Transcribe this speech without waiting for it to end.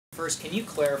First, can you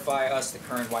clarify us the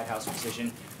current White House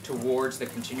position towards the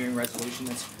continuing resolution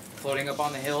that's floating up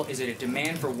on the Hill? Is it a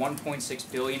demand for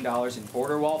 $1.6 billion in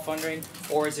border wall funding,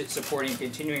 or is it supporting a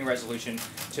continuing resolution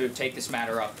to take this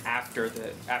matter up after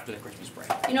the Christmas break?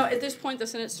 You know, at this point, the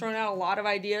Senate's thrown out a lot of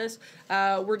ideas.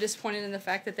 We're disappointed in the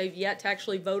fact that they've yet to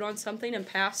actually vote on something and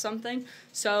pass something.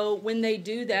 So when they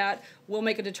do that, we'll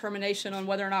make a determination on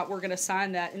whether or not we're going to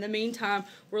sign that. In the meantime,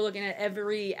 we're looking at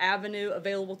every avenue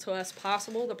available to us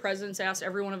possible. The President's asked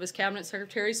every one of his cabinet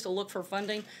secretaries to look for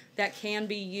funding that can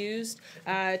be used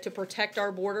to protect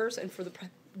our borders and for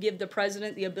give the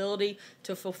President the ability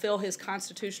to fulfill his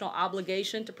constitutional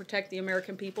obligation to protect the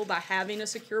American people by having a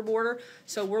secure border.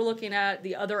 So we're looking at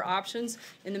the other options.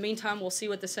 In the meantime, we'll see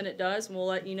what the Senate does, and we'll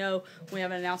let you know when we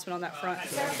have an announcement on that front.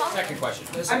 Second question.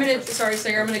 Sorry,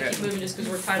 Sarah, I'm going to keep moving just because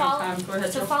we're tight on time. Go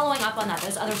ahead. So following up on that,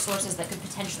 those other sources that could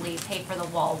potentially pay for the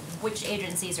wall, which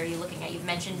agencies are you looking at? You've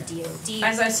mentioned DOD.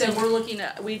 As I said, we're looking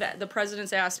at, the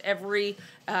President's asked every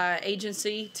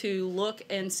agency to look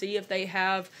and see if they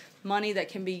have money that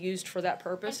can be used for that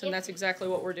purpose, and that's exactly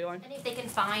what we're doing. And if they can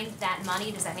find that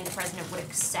money, does that mean the President would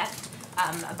accept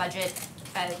a budget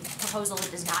proposal that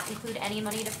does not include any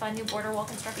money to fund new border wall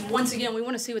construction? Once again, we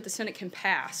want to see what the Senate can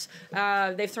pass.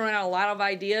 They've thrown out a lot of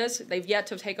ideas. They've yet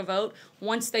to take a vote.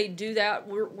 Once they do that,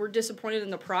 we're disappointed in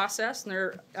the process and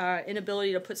their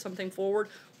inability to put something forward.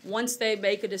 Once they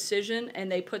make a decision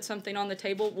and they put something on the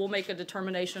table, we'll make a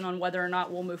determination on whether or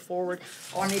not we'll move forward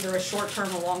on either a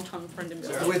short-term or long-term funding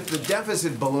bill. With the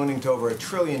deficit ballooning to over $1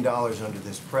 trillion under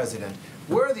this president,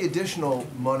 where are the additional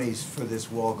monies for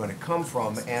this wall going to come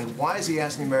from, and why is he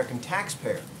asking the American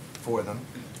taxpayer for them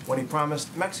when he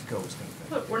promised Mexico was going to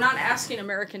pay? Look, we're not asking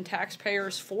American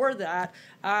taxpayers for that.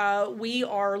 We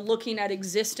are looking at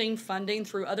existing funding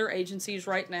through other agencies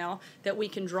right now that we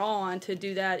can draw on to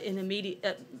do that in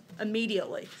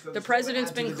immediately. So the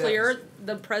President's been clear.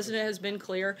 The President has been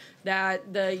clear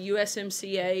that the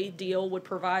USMCA deal would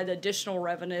provide additional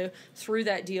revenue through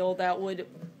that deal that would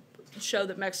show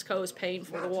that Mexico is paying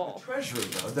for the wall. The Treasury,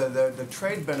 though, the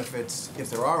trade benefits, if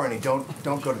there are any, don't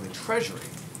go to the Treasury.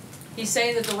 He's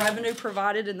saying that the revenue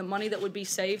provided and the money that would be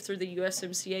saved through the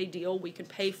USMCA deal, we could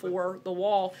pay for the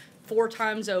wall 4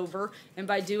 times over, and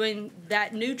by doing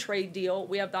that new trade deal,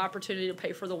 we have the opportunity to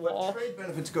pay for the wall. But trade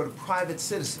benefits go to private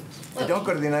citizens. They don't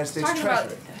go to the United States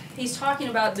Treasury. He's talking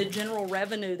about the general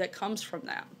revenue that comes from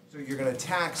that. So you're going to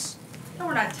tax? No,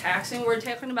 we're not taxing. We're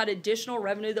talking about additional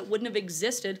revenue that wouldn't have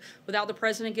existed without the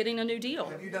President getting a new deal.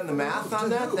 Have you done the math on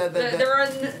that?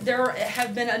 There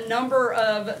have been a number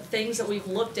of things that we've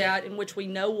looked at in which we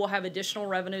know we'll have additional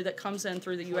revenue that comes in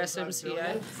through the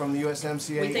USMCA. From the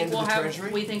USMCA into the Treasury?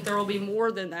 We think there will be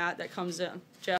more than that comes in. Jeff?